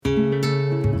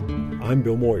I'm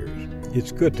Bill Moyers.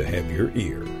 It's good to have your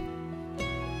ear.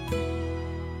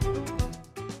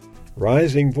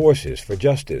 Rising Voices for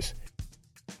Justice.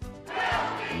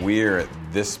 We're at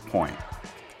this point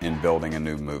in building a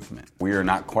new movement. We are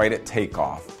not quite at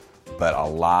takeoff, but a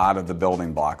lot of the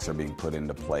building blocks are being put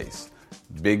into place.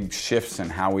 Big shifts in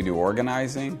how we do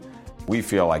organizing. We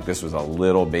feel like this was a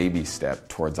little baby step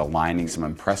towards aligning some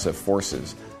impressive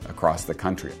forces across the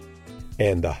country.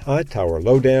 And the Hightower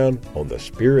Lowdown on the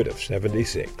Spirit of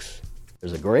 76.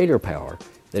 There's a greater power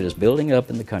that is building up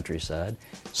in the countryside,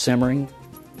 simmering,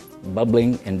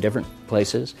 bubbling in different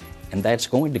places, and that's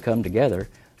going to come together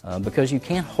because you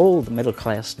can't hold the middle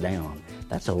class down.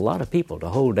 That's a lot of people to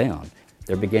hold down.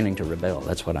 They're beginning to rebel.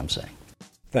 That's what I'm saying.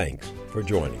 Thanks for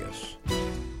joining us.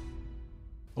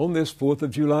 On this 4th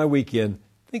of July weekend,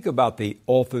 think about the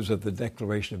authors of the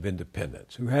Declaration of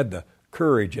Independence who had the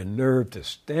courage and nerve to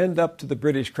stand up to the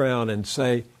British Crown and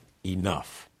say,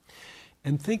 enough.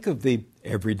 And think of the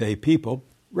everyday people,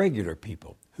 regular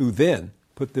people, who then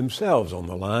put themselves on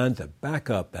the line to back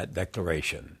up that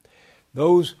declaration.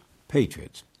 Those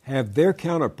patriots have their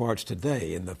counterparts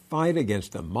today in the fight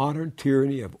against the modern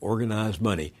tyranny of organized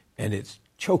money and its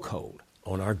chokehold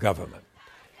on our government.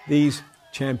 These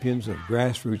champions of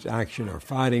grassroots action are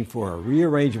fighting for a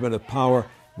rearrangement of power,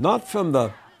 not from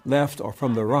the left or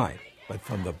from the right, but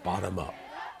from the bottom up.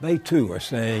 They too are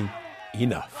saying,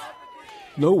 enough.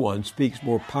 No one speaks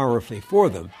more powerfully for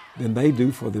them than they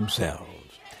do for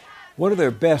themselves. One of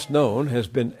their best known has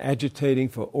been agitating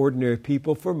for ordinary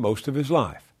people for most of his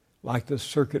life. Like the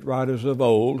circuit riders of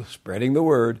old, spreading the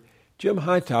word, Jim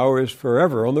Hightower is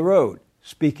forever on the road,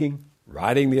 speaking,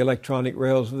 riding the electronic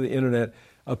rails of the internet,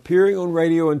 appearing on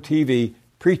radio and TV,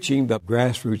 preaching the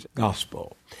grassroots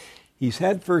gospel. He's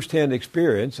had firsthand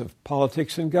experience of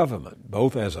politics and government,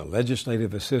 both as a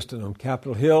legislative assistant on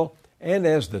Capitol Hill and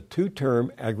as the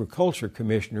two-term agriculture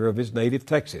commissioner of his native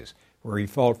Texas, where he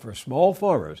fought for small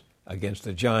farmers against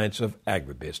the giants of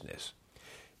agribusiness.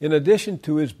 In addition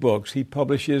to his books, he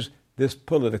publishes this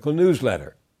political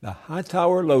newsletter, the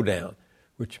Hightower Lowdown,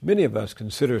 which many of us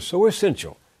consider so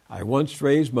essential. I once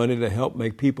raised money to help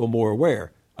make people more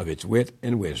aware of its wit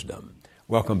and wisdom.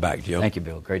 Welcome back, Jim. Thank you,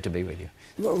 Bill. Great to be with you.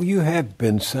 Well, you have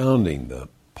been sounding the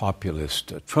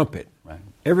populist trumpet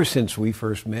ever since we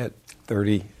first met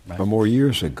 30 or more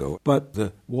years ago. But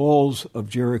the walls of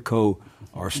Jericho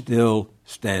are still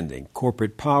standing.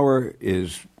 Corporate power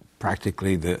is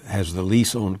practically has the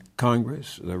lease on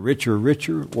Congress. The richer.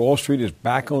 Wall Street is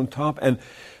back on top. And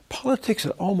politics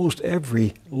at almost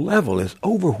every level is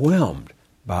overwhelmed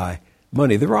by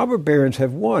money. The robber barons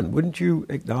have won. Wouldn't you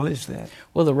acknowledge that?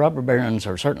 Well, the robber barons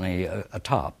are certainly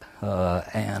atop,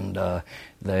 but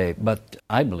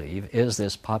I believe is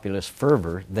this populist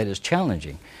fervor that is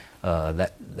challenging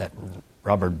that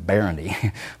robber barony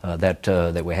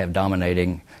that we have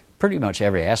dominating pretty much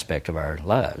every aspect of our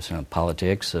lives,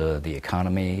 politics, the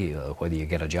economy, whether you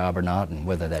get a job or not, and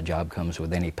whether that job comes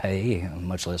with any pay,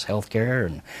 much less health care,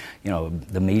 and,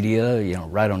 the media,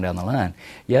 right on down the line.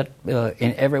 Yet,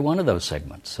 in every one of those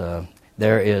segments,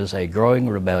 there is a growing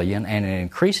rebellion and an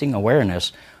increasing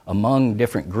awareness among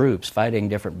different groups fighting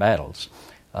different battles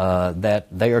that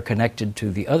they are connected to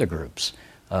the other groups.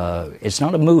 It's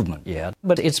not a movement yet,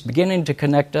 but it's beginning to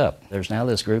connect up. There's now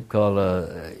this group called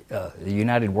the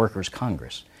United Workers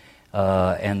Congress,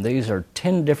 and these are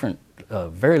 10 different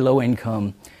very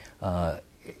low-income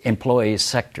employee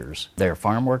sectors. They're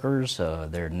farm workers,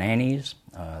 they're nannies,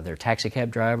 they're taxi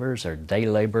cab drivers, they're day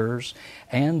laborers,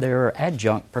 and they're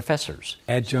adjunct professors.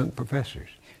 Adjunct professors?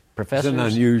 Professors. Is an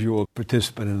unusual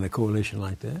participant in a coalition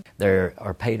like that? They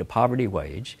are paid a poverty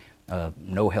wage.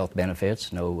 No health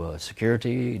benefits, no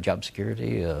security, job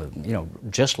security,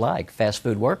 just like fast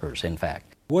food workers, in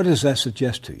fact. What does that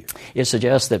suggest to you? It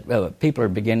suggests that people are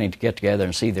beginning to get together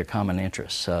and see their common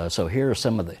interests. So here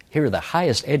are the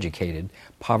highest educated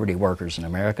poverty workers in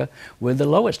America with the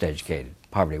lowest educated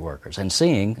poverty workers, and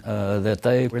seeing that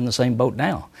they were in the same boat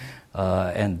now.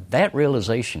 And that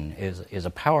realization is a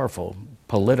powerful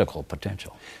political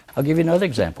potential. I'll give you another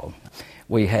example.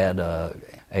 We had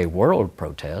a world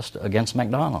protest against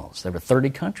McDonald's. There were 30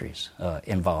 countries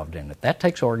involved in it. That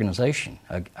takes organization.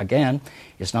 Again,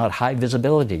 it's not high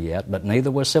visibility yet, but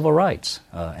neither was civil rights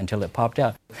until it popped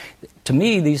out. To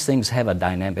me, these things have a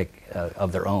dynamic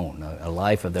of their own, a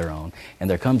life of their own, and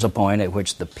there comes a point at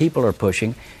which the people are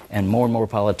pushing and more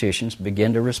politicians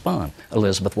begin to respond.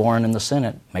 Elizabeth Warren in the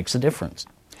Senate makes a difference.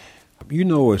 You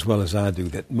know as well as I do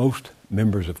that most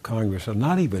members of Congress are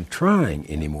not even trying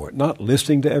anymore, not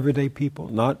listening to everyday people,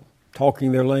 not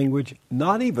talking their language,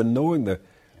 not even knowing the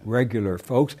regular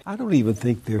folks. I don't even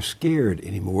think they're scared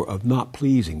anymore of not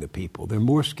pleasing the people. They're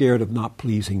more scared of not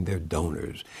pleasing their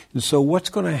donors. And so what's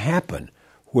going to happen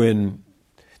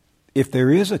if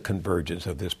there is a convergence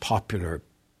of this popular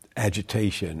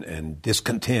agitation and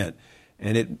discontent,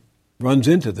 and it runs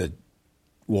into the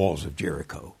walls of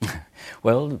Jericho?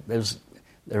 Well,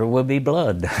 there will be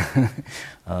blood,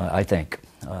 I think.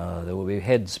 There will be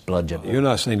heads bludgeoned. You're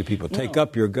not saying to people, take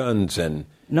up your guns and...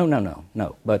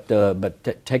 No.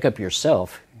 But take up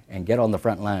yourself and get on the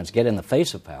front lines, get in the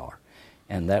face of power,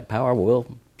 and that power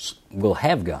will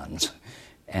have guns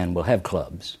and will have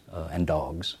clubs and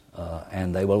dogs,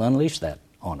 and they will unleash that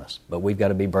on us. But we've got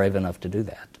to be brave enough to do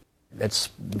that. It's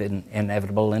been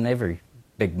inevitable in every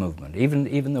big movement,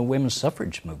 even the women's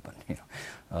suffrage movement.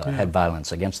 Had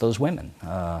violence against those women.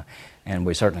 And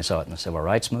we certainly saw it in the civil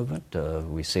rights movement.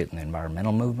 We see it in the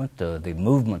environmental movement. The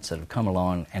movements that have come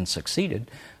along and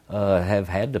succeeded have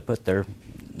had to put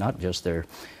not just their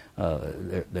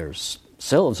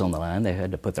selves on the line, they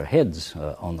had to put their heads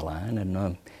on the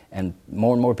line. And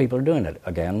more people are doing it.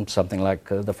 Again, something like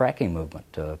the fracking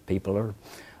movement. People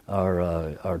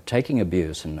are taking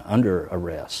abuse and under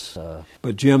arrest.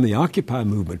 But Jim, the Occupy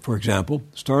movement, for example,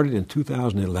 started in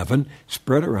 2011,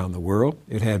 spread around the world.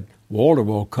 It had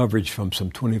wall-to-wall coverage from some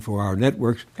 24-hour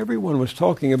networks. Everyone was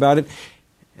talking about it,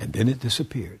 and then it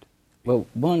disappeared. Well,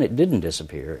 one, it didn't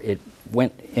disappear. It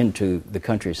went into the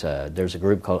countryside. There's a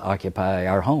group called Occupy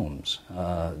Our Homes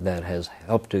that has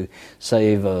helped to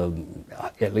save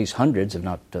at least hundreds, if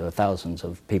not thousands,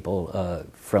 of people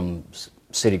from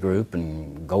Citigroup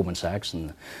and Goldman Sachs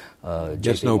and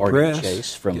Just JP no Morgan press?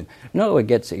 Chase. No, it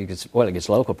gets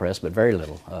local press, but very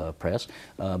little press.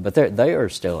 But they are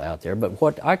still out there. But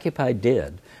what Occupy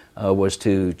did was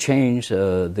to change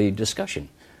the discussion.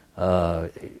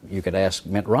 You could ask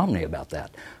Mitt Romney about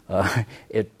that.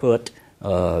 It put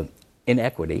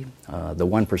inequity, the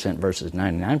 1% versus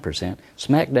 99%,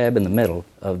 smack dab in the middle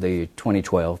of the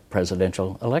 2012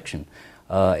 presidential election.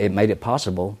 It made it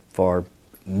possible for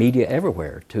media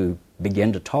everywhere to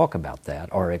begin to talk about that,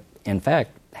 or in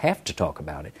fact have to talk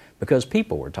about it, because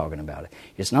people were talking about it.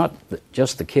 It's not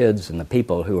just the kids and the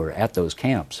people who are at those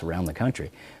camps around the country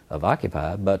of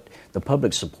Occupy, but the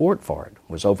public support for it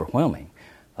was overwhelming.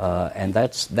 And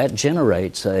that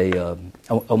generates a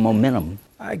momentum.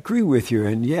 I agree with you,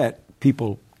 and yet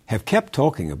people have kept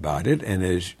talking about it, and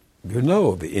as you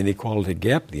know, the inequality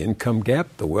gap, the income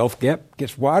gap, the wealth gap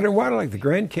gets wider and wider, like the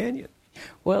Grand Canyon.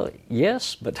 Well,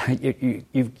 yes, but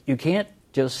you can't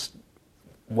just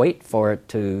wait for it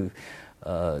to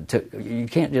you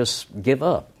can't just give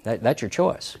up. That's your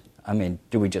choice. I mean,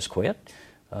 do we just quit?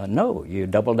 No, you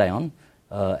double down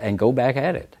and go back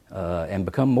at it and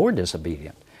become more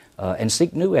disobedient and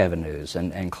seek new avenues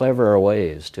and cleverer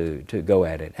ways to go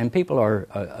at it. And people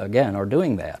are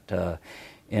doing that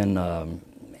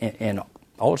in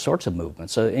all sorts of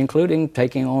movements, including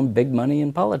taking on big money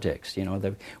in politics.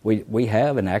 We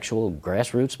have an actual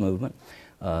grassroots movement.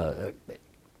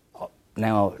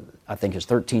 Now, I think it's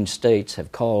 13 states have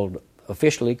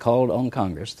officially called on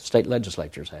Congress, the state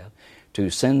legislatures have, to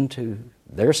send to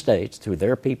their states, to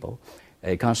their people,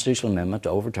 a constitutional amendment to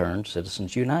overturn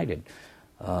Citizens United.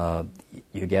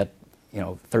 You get,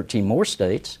 13 more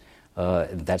states,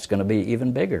 that's going to be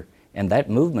even bigger. And that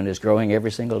movement is growing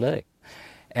every single day.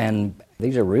 And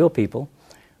these are real people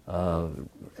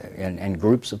and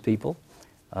groups of people,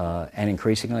 and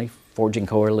increasingly forging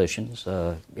coalitions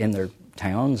in their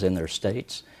towns, in their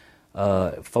states,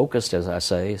 focused, as I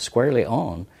say, squarely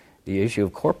on the issue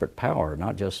of corporate power,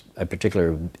 not just a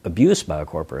particular abuse by a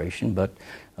corporation, but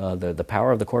the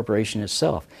power of the corporation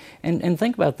itself. And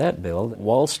think about that, Bill.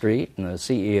 Wall Street and the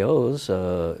CEOs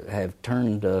have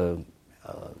turned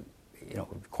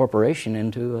corporation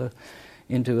into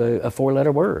a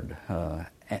four-letter word.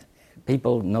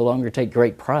 People no longer take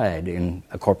great pride in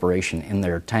a corporation in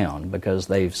their town because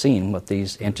they've seen what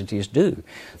these entities do.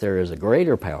 There is a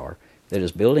greater power that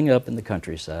is building up in the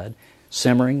countryside,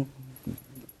 simmering,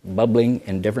 bubbling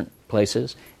in different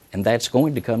places, and that's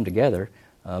going to come together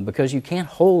because you can't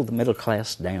hold the middle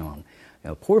class down.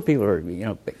 Poor people are,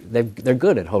 they're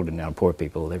good at holding down poor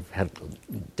people. They've had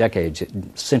decades,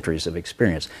 centuries of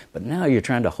experience. But now you're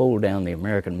trying to hold down the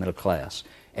American middle class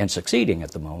and succeeding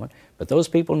at the moment. But those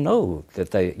people know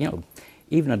that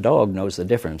even a dog knows the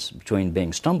difference between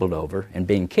being stumbled over and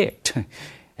being kicked.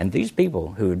 And these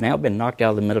people who have now been knocked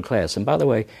out of the middle class, and by the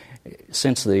way,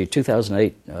 since the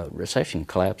 2008 recession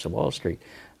collapse of Wall Street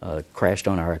crashed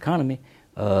on our economy,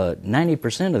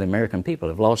 90% of the American people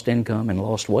have lost income and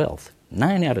lost wealth.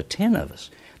 9 out of 10 of us.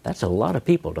 That's a lot of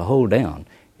people to hold down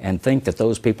and think that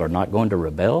those people are not going to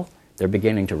rebel. They're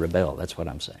beginning to rebel. That's what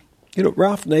I'm saying. You know,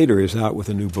 Ralph Nader is out with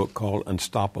a new book called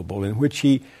Unstoppable, in which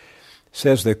he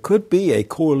says there could be a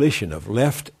coalition of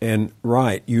left and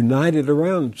right united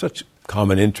around such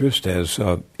common interest as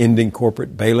ending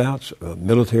corporate bailouts,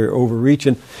 military overreach,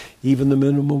 and even the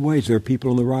minimum wage. There are people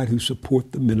on the right who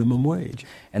support the minimum wage.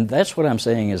 And that's what I'm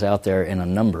saying is out there in a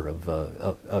number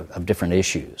of different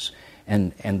issues.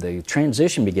 And the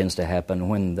transition begins to happen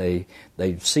when they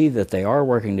see that they are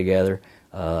working together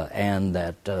and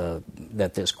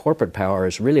that this corporate power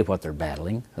is really what they're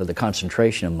battling, the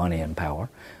concentration of money and power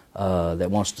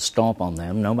that wants to stomp on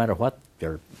them, no matter what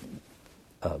their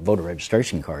voter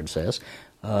registration card says,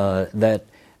 that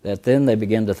then they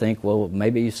begin to think, well,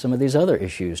 maybe some of these other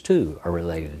issues, too, are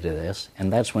related to this.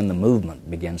 And that's when the movement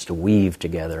begins to weave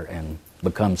together and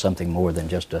become something more than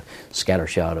just a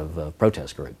scattershot of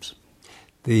protest groups.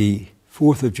 The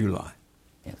 4th of July,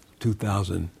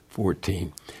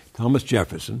 2014, Thomas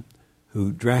Jefferson,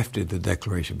 who drafted the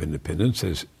Declaration of Independence,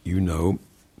 as you know,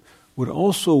 would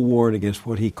also warn against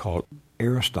what he called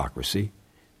aristocracy,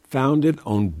 founded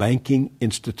on banking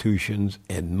institutions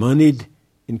and moneyed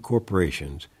in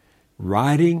corporations,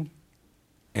 riding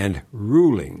and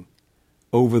ruling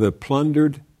over the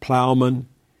plundered plowman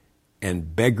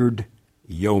and beggared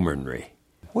yeomanry.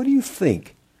 What do you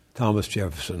think Thomas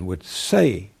Jefferson would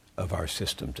say of our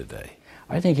system today?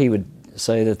 I think he would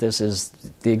say that this is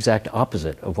the exact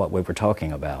opposite of what we were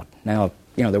talking about. Now,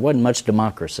 you know, there wasn't much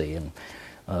democracy in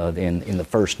the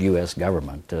first U.S.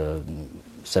 government,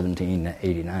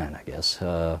 1789, I guess,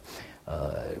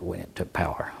 when it took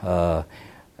power.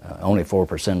 Only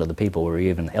 4% of the people were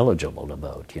even eligible to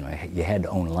vote. You know, you had to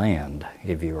own land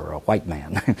if you were a white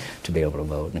man to be able to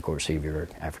vote. And of course, if you're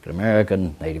African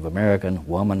American, Native American,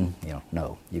 woman, you know,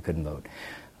 no, you couldn't vote.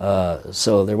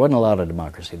 So there wasn't a lot of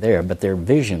democracy there, but their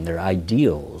vision, their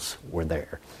ideals were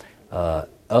there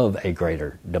of a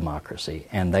greater democracy,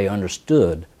 and they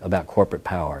understood about corporate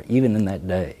power even in that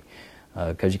day.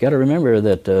 Because you got to remember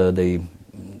that the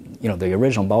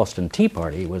original Boston Tea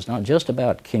Party was not just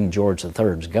about King George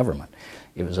III's government.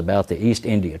 It was about the East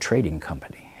India Trading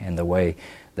Company and the way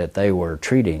that they were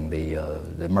treating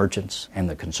the merchants and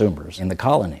the consumers in the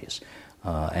colonies,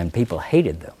 and people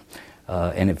hated them.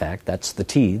 And in fact, that's the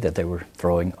tea that they were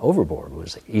throwing overboard,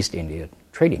 was the East India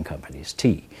Trading Company's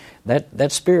tea.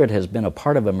 That spirit has been a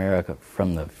part of America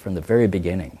from the very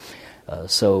beginning.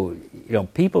 So, you know,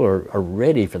 people are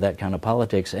ready for that kind of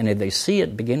politics, and if they see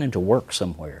it beginning to work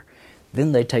somewhere,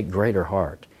 then they take greater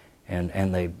heart,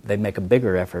 and they make a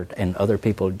bigger effort, and other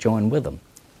people join with them.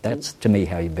 That's, to me,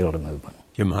 how you build a movement.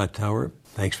 Jim Hightower,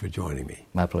 thanks for joining me.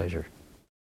 My pleasure.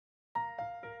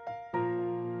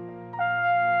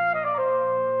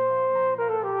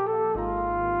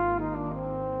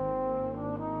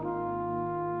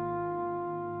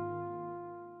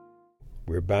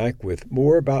 We're back with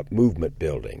more about movement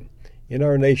building. In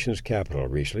our nation's capital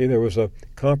recently, there was a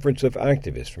conference of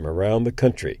activists from around the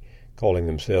country calling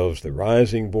themselves the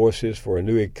Rising Voices for a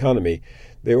New Economy.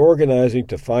 They're organizing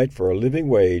to fight for a living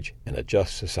wage and a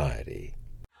just society.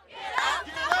 Get up,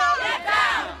 get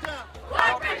down.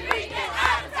 Corporate greed, get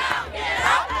out of town. Get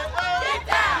up, get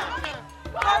down.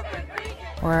 Corporate greed.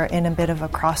 We're in a bit of a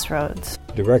crossroads.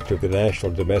 Director of the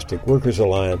National Domestic Workers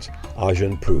Alliance,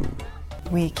 Ajahn Poo.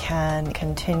 We can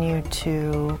continue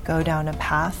to go down a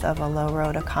path of a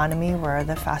low-road economy where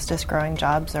the fastest-growing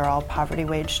jobs are all poverty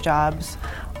wage jobs,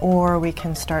 or we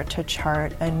can start to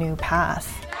chart a new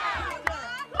path.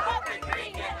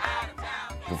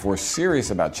 If we're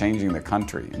serious about changing the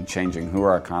country and changing who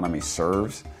our economy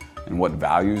serves and what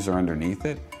values are underneath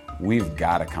it, we've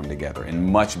got to come together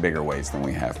in much bigger ways than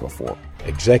we have before.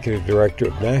 Executive Director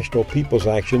of National People's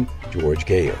Action, George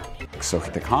Gale. So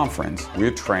at the conference, we're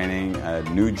training a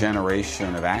new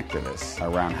generation of activists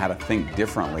around how to think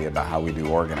differently about how we do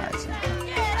organizing.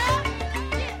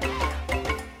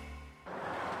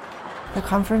 The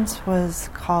conference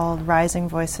was called Rising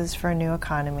Voices for a New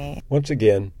Economy. Once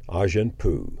again, Ajahn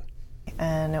Poo.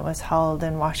 And it was held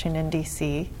in Washington,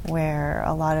 D.C., where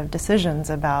a lot of decisions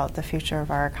about the future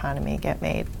of our economy get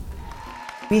made.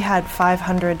 We had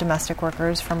 500 domestic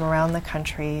workers from around the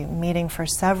country meeting for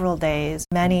several days,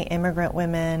 many immigrant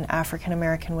women, African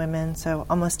American women, so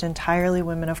almost entirely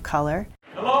women of color.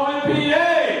 Hello,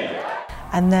 NPA!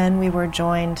 And then we were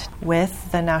joined with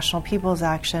the National People's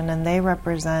Action, and they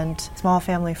represent small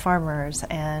family farmers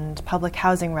and public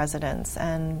housing residents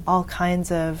and all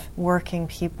kinds of working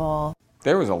people.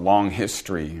 There was a long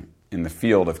history in the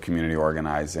field of community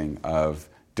organizing of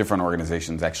different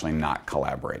organizations actually not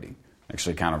collaborating,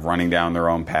 actually kind of running down their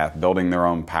own path, building their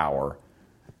own power,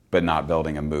 but not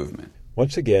building a movement.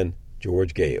 Once again,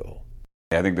 George Gale.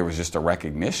 I think there was just a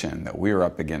recognition that we were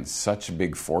up against such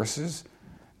big forces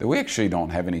that we actually don't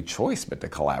have any choice but to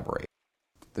collaborate.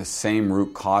 The same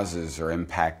root causes are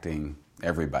impacting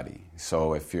everybody.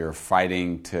 So if you're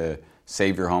fighting to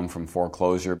save your home from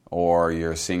foreclosure, or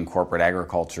you're seeing corporate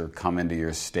agriculture come into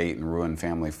your state and ruin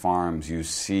family farms, you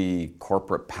see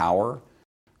corporate power.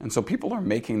 And so people are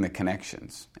making the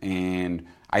connections. And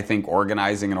I think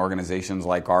organizing and organizations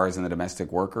like ours and the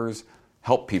domestic workers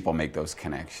help people make those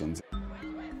connections.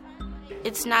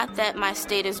 It's not that my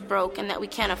state is broke and that we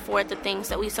can't afford the things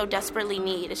that we so desperately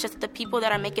need. It's just that the people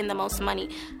that are making the most money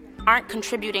aren't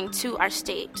contributing to our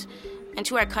state and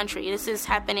to our country. This is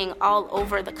happening all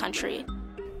over the country.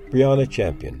 Brianna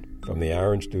Champion from the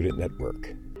Iron Student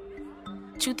Network.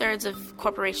 2/3 of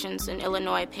corporations in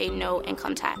Illinois pay no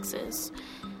income taxes.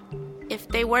 If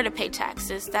they were to pay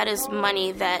taxes, that is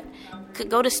money that could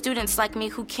go to students like me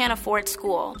who can't afford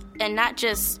school, and not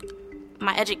just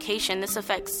my education. This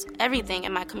affects everything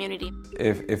in my community.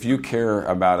 If you care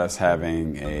about us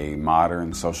having a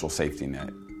modern social safety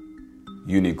net,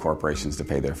 you need corporations to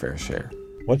pay their fair share.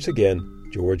 Once again,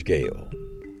 George Gale.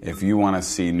 If you want to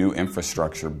see new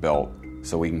infrastructure built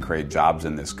so we can create jobs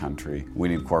in this country, we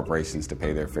need corporations to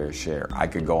pay their fair share. I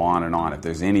could go on and on. If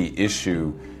there's any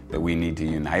issue that we need to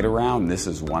unite around, this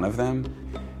is one of them.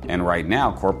 And right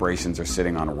now, corporations are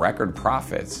sitting on record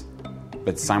profits,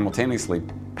 but simultaneously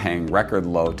paying record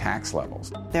low tax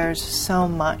levels. There's so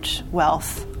much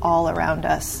wealth all around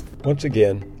us. Once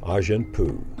again, Ajahn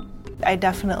Poo. I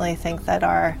definitely think that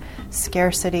our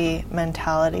scarcity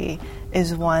mentality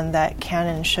is one that can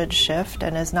and should shift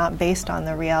and is not based on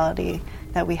the reality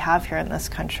that we have here in this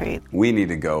country. We need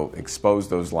to go expose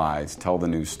those lies, tell the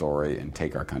news story, and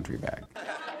take our country back.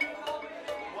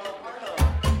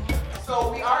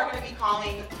 So we are going to be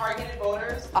calling targeted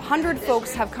voters. 100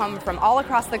 folks have come from all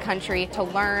across the country to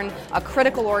learn a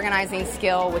critical organizing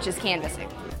skill, which is canvassing.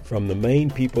 From the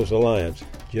Maine People's Alliance,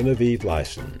 Genevieve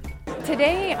Lyson.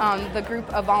 Today, the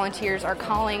group of volunteers are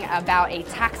calling about a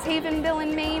tax haven bill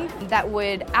in Maine that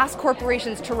would ask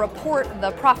corporations to report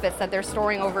the profits that they're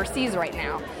storing overseas right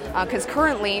now. Because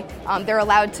currently, they're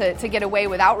allowed to get away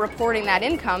without reporting that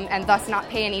income and thus not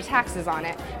pay any taxes on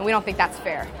it. And we don't think that's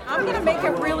fair. I'm going to make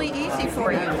it really easy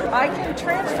for you. I can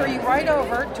transfer you right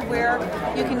over to where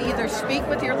you can either speak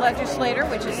with your legislator,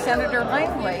 which is Senator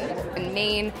Langley. In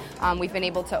Maine, we've been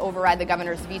able to override the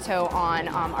governor's veto on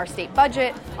our state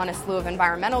budget, on a slew of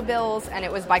environmental bills, and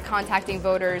it was by contacting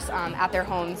voters at their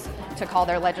homes to call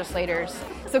their legislators.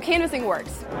 So canvassing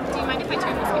works. Do you mind if I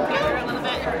turn this computer a little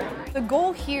bit? The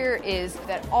goal here is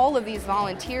that all of these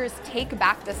volunteers take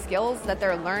back the skills that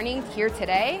they're learning here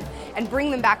today and bring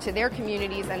them back to their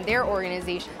communities and their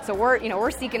organizations. So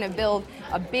we're seeking to build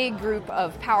a big group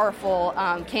of powerful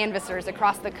canvassers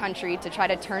across the country to try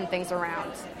to turn things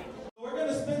around. We're going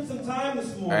to spend some time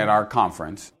this morning. At our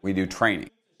conference, we do training.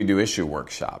 We do issue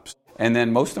workshops. And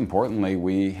then most importantly,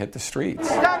 we hit the streets.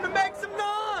 Time to make some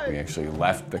noise! We actually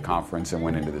left the conference and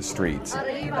went into the streets.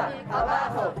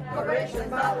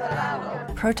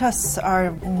 Protests are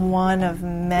one of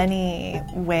many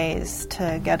ways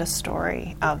to get a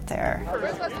story out there.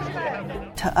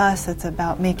 To us, it's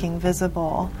about making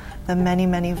visible the many,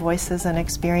 many voices and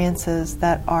experiences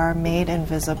that are made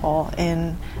invisible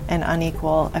in an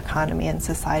unequal economy and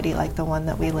society like the one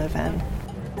that we live in.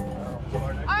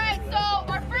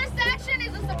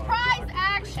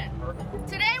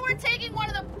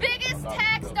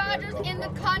 in the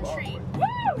country.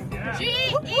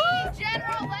 GE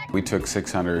General Electric. We took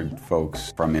 600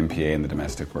 folks from MPA and the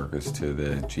domestic workers to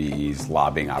the GE's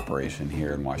lobbying operation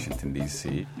here in Washington,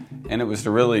 D.C. And it was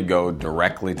to really go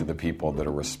directly to the people that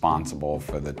are responsible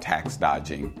for the tax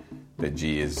dodging that GE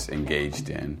is engaged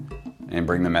in and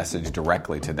bring the message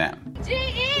directly to them.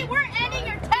 GE, we're ending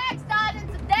your tax dodging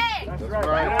today. That's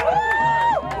right.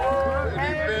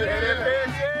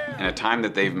 In a time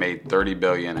that they've made $30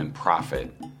 billion in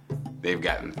profit, they've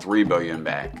gotten $3 billion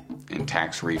back in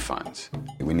tax refunds.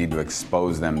 We need to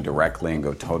expose them directly and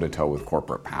go toe-to-toe with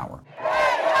corporate power.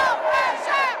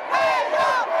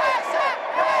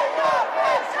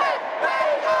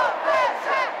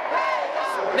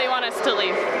 They want us to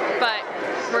leave, but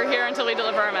we're here until we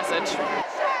deliver our message.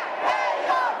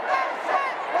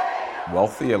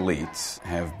 Wealthy elites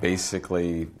have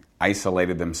basically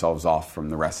isolated themselves off from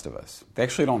the rest of us. They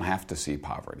actually don't have to see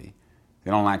poverty. They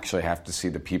don't actually have to see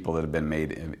the people that have been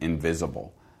made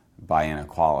invisible by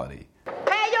inequality.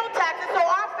 Pay your taxes so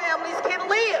our families can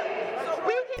live.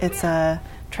 It's a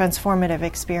transformative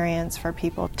experience for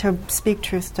people to speak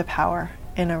truth to power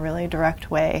in a really direct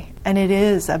way. And it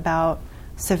is about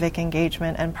civic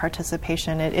engagement and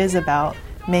participation. It is about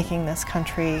making this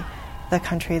country the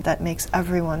country that makes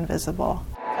everyone visible.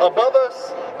 Above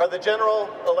us are the General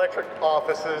Electric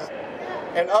offices,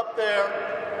 and up there,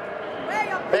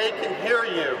 they can hear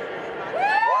you.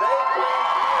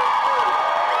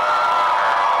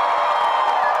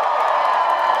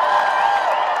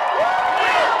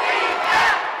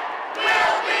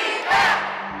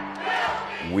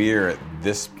 We're at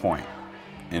this point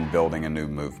in building a new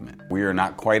movement. We are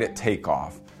not quite at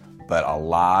takeoff, but a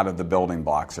lot of the building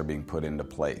blocks are being put into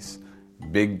place.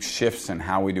 Big shifts in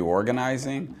how we do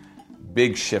organizing,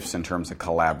 big shifts in terms of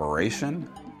collaboration.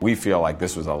 We feel like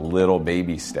this was a little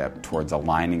baby step towards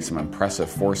aligning some impressive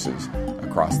forces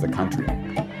across the country.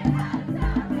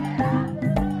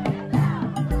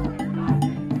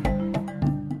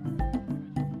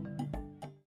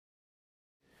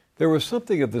 There was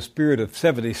something of the spirit of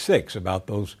 '76 about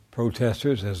those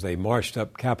protesters as they marched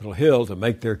up Capitol Hill to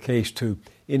make their case to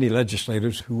any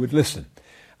legislators who would listen.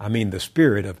 I mean the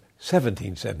spirit of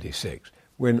 1776,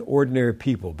 when ordinary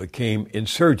people became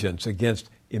insurgents against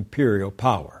imperial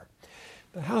power.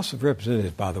 The House of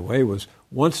Representatives, by the way, was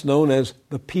once known as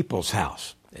the People's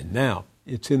House, and now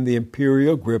it's in the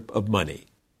imperial grip of money.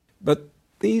 But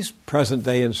these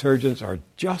present-day insurgents are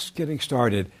just getting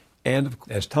started. And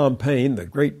as Tom Paine, the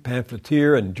great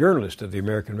pamphleteer and journalist of the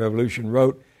American Revolution,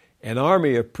 wrote, an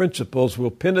army of principles will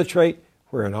penetrate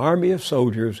where an army of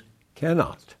soldiers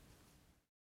cannot.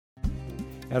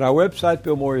 At our website,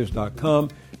 BillMoyers.com,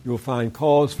 you'll find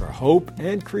calls for hope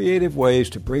and creative ways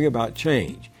to bring about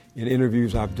change in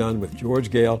interviews I've done with George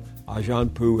Gale,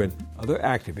 Ajahn Poo, and other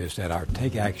activists at our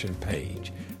Take Action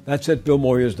page. That's at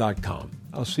BillMoyers.com.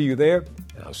 I'll see you there,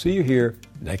 and I'll see you here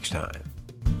next time.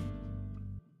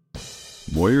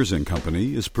 Moyers &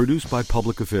 Company is produced by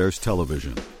Public Affairs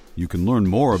Television. You can learn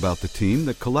more about the team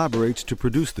that collaborates to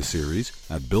produce the series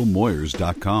at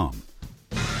BillMoyers.com.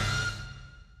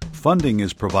 Funding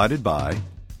is provided by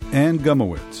Ann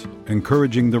Gumowitz,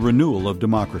 encouraging the renewal of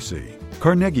democracy.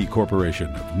 Carnegie Corporation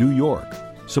of New York,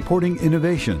 supporting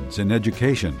innovations in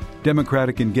education,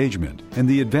 democratic engagement, and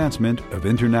the advancement of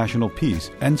international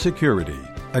peace and security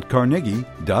at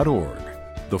carnegie.org.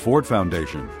 The Ford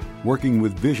Foundation, working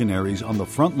with visionaries on the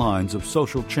front lines of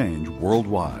social change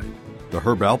worldwide. The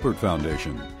Herb Alpert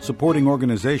Foundation, supporting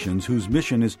organizations whose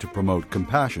mission is to promote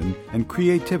compassion and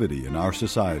creativity in our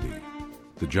society.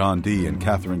 The John D. and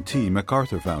Catherine T.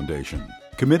 MacArthur Foundation,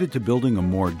 committed to building a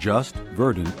more just,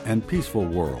 verdant, and peaceful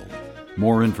world.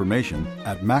 More information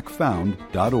at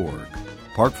macfound.org.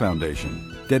 Park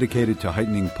Foundation, dedicated to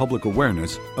heightening public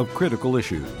awareness of critical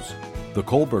issues. The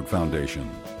Kohlberg Foundation,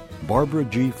 Barbara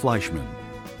G. Fleischman,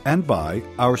 and by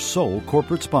our sole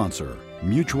corporate sponsor,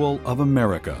 Mutual of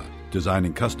America,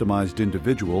 designing customized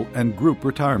individual and group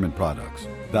retirement products.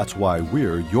 That's why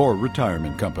we're your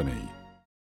retirement company.